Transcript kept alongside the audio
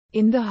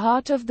In the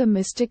heart of the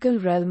mystical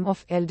realm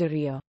of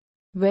Eldoria,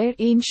 where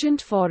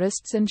ancient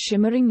forests and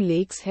shimmering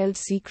lakes held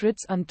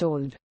secrets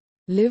untold,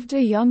 lived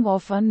a young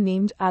orphan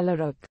named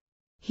Alaric.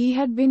 He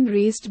had been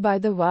raised by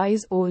the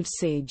wise old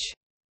sage,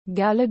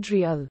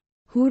 Galadriel,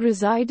 who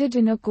resided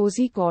in a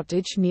cozy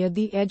cottage near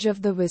the edge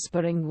of the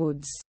Whispering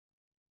Woods.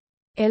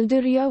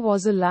 Eldoria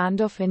was a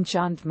land of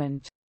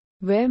enchantment,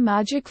 where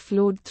magic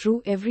flowed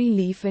through every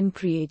leaf and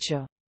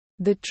creature.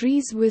 The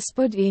trees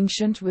whispered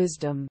ancient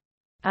wisdom,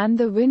 and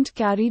the wind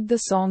carried the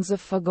songs of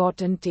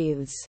forgotten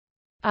tales.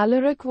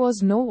 Alaric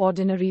was no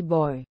ordinary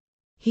boy.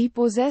 He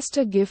possessed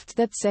a gift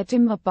that set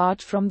him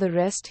apart from the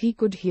rest. He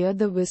could hear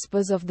the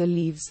whispers of the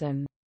leaves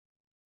and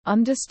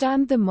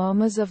understand the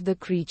murmurs of the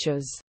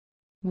creatures.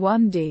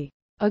 One day,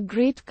 a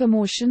great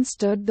commotion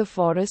stirred the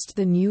forest.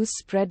 The news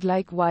spread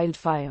like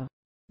wildfire.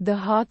 The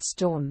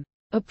Heartstone,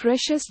 a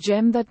precious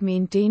gem that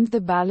maintained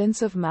the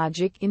balance of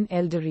magic in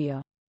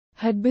Eldoria,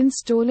 had been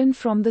stolen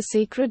from the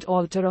sacred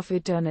altar of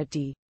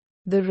eternity.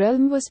 The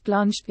realm was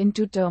plunged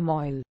into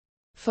turmoil,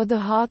 for the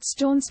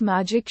Heartstone's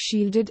magic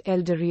shielded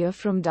Eldoria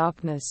from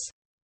darkness,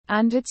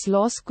 and its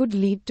loss could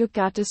lead to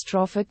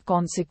catastrophic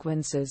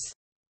consequences.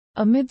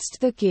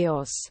 Amidst the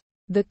chaos,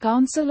 the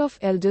Council of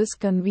Elders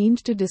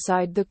convened to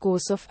decide the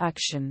course of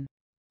action.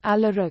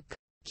 Alaric,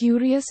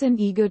 curious and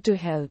eager to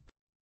help,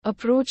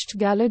 approached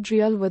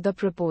Galadriel with a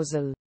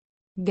proposal.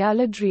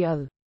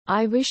 Galadriel,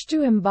 I wish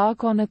to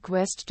embark on a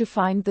quest to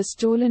find the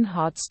stolen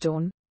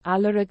Heartstone,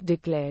 Alaric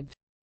declared.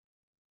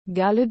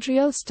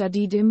 Galadriel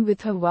studied him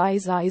with her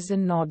wise eyes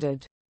and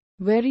nodded.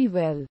 Very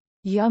well,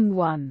 young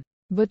one.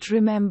 But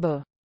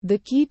remember, the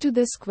key to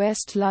this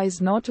quest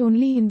lies not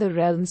only in the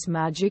realm's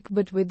magic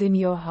but within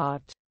your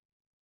heart.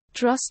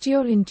 Trust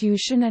your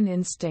intuition and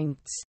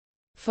instincts,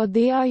 for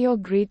they are your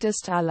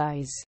greatest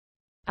allies.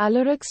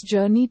 Alaric's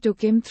journey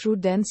took him through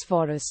dense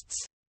forests,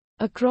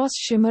 across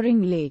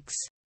shimmering lakes,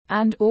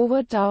 and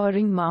over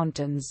towering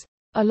mountains.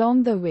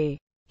 Along the way,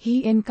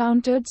 he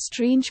encountered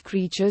strange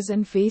creatures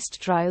and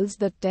faced trials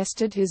that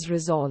tested his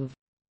resolve.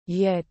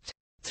 Yet,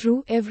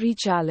 through every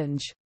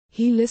challenge,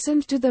 he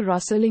listened to the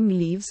rustling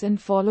leaves and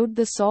followed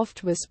the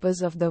soft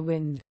whispers of the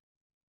wind.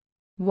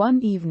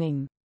 One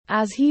evening,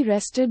 as he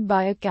rested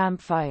by a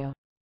campfire,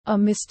 a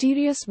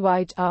mysterious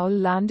white owl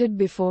landed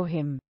before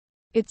him.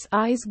 Its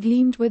eyes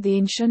gleamed with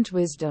ancient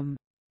wisdom,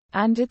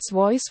 and its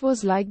voice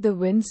was like the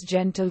wind's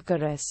gentle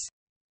caress.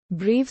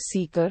 Brave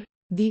seeker,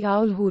 the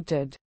owl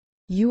hooted.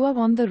 You are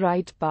on the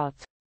right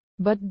path.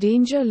 But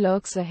danger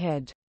lurks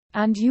ahead,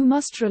 and you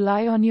must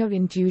rely on your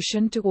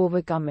intuition to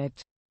overcome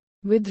it.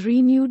 With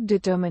renewed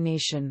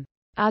determination,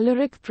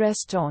 Alaric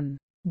pressed on,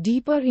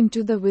 deeper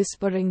into the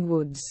Whispering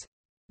Woods.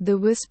 The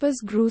whispers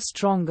grew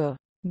stronger,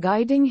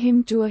 guiding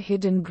him to a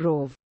hidden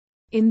grove.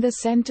 In the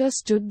center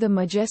stood the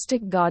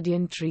majestic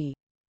guardian tree,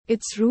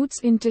 its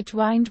roots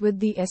intertwined with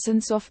the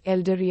essence of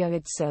Eldoria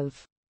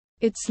itself.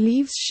 Its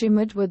leaves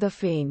shimmered with a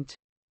faint,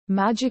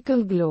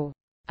 magical glow.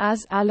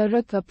 As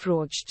Alaric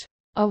approached,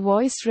 a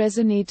voice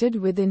resonated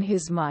within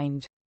his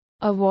mind.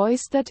 A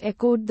voice that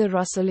echoed the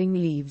rustling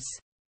leaves.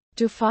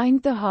 To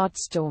find the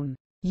Heartstone,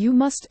 you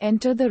must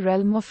enter the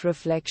realm of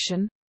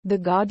reflection, the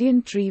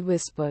guardian tree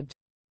whispered.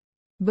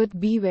 But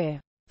beware,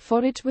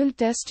 for it will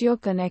test your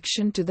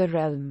connection to the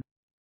realm.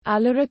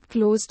 Alaric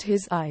closed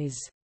his eyes,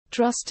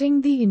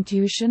 trusting the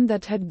intuition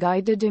that had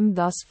guided him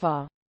thus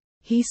far.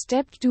 He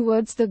stepped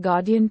towards the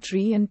guardian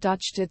tree and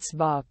touched its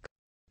bark.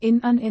 In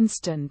an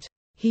instant,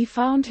 he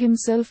found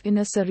himself in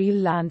a surreal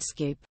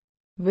landscape,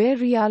 where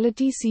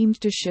reality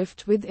seemed to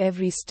shift with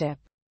every step.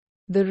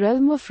 The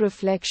realm of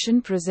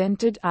reflection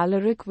presented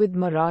Alaric with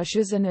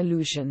mirages and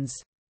illusions.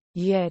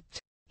 Yet,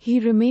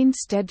 he remained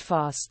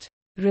steadfast,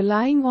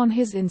 relying on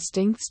his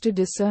instincts to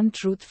discern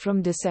truth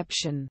from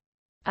deception.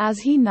 As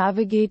he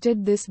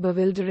navigated this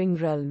bewildering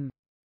realm,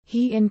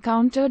 he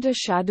encountered a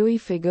shadowy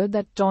figure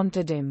that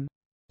taunted him,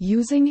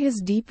 using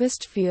his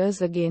deepest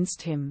fears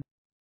against him.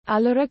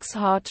 Alaric's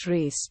heart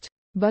raced,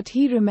 but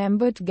he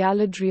remembered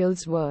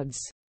Galadriel's words.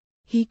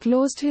 He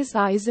closed his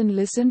eyes and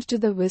listened to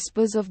the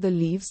whispers of the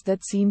leaves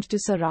that seemed to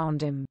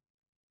surround him.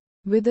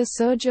 With a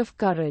surge of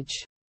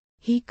courage,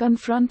 he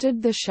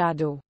confronted the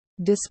shadow,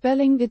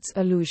 dispelling its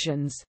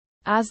illusions.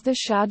 As the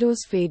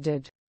shadows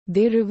faded,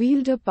 they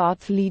revealed a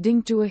path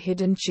leading to a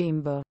hidden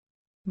chamber.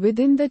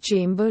 Within the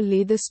chamber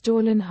lay the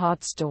stolen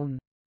Heartstone,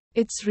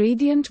 its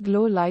radiant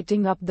glow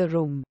lighting up the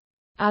room.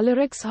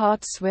 Alaric's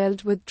heart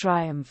swelled with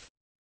triumph,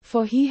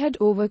 for he had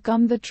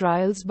overcome the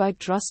trials by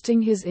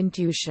trusting his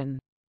intuition.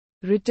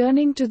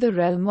 Returning to the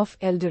realm of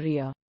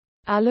Eldoria,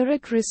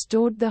 Alaric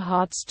restored the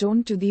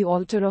Heartstone to the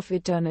altar of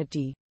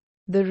eternity.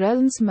 The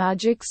realm's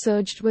magic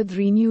surged with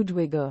renewed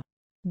vigor,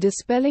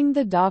 dispelling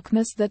the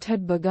darkness that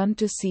had begun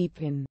to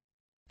seep in.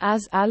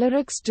 As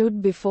Alaric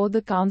stood before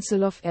the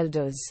Council of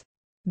Elders,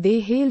 they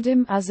hailed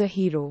him as a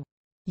hero.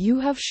 You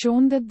have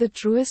shown that the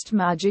truest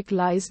magic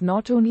lies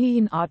not only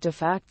in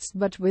artifacts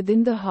but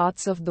within the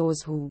hearts of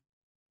those who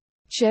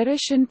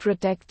cherish and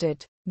protect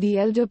it, the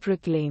elder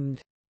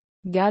proclaimed.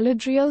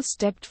 Galadriel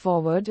stepped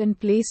forward and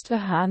placed a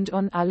hand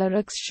on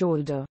Alaric's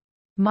shoulder.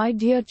 My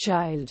dear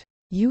child,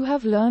 You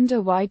have learned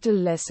a vital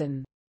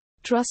lesson.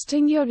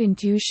 Trusting your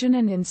intuition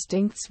and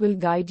instincts will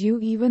guide you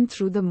even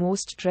through the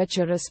most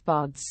treacherous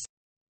paths.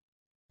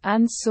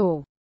 And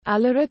so,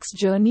 Alaric's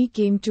journey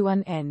came to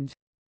an end.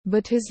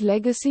 But his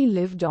legacy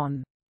lived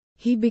on.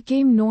 He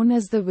became known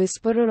as the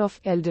Whisperer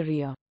of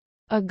Eldoria,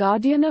 a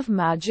guardian of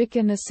magic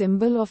and a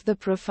symbol of the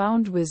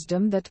profound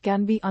wisdom that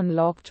can be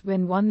unlocked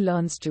when one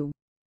learns to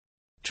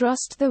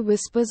trust the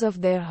whispers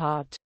of their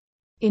heart.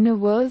 In a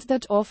world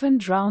that often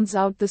drowns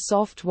out the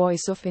soft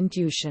voice of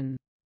intuition,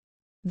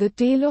 the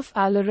tale of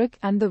Alaric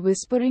and the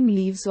whispering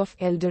leaves of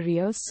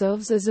Eldoria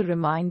serves as a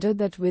reminder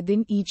that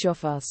within each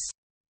of us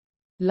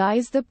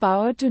lies the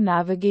power to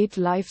navigate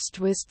life's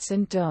twists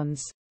and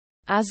turns,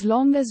 as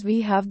long as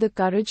we have the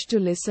courage to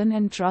listen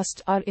and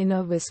trust our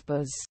inner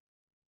whispers.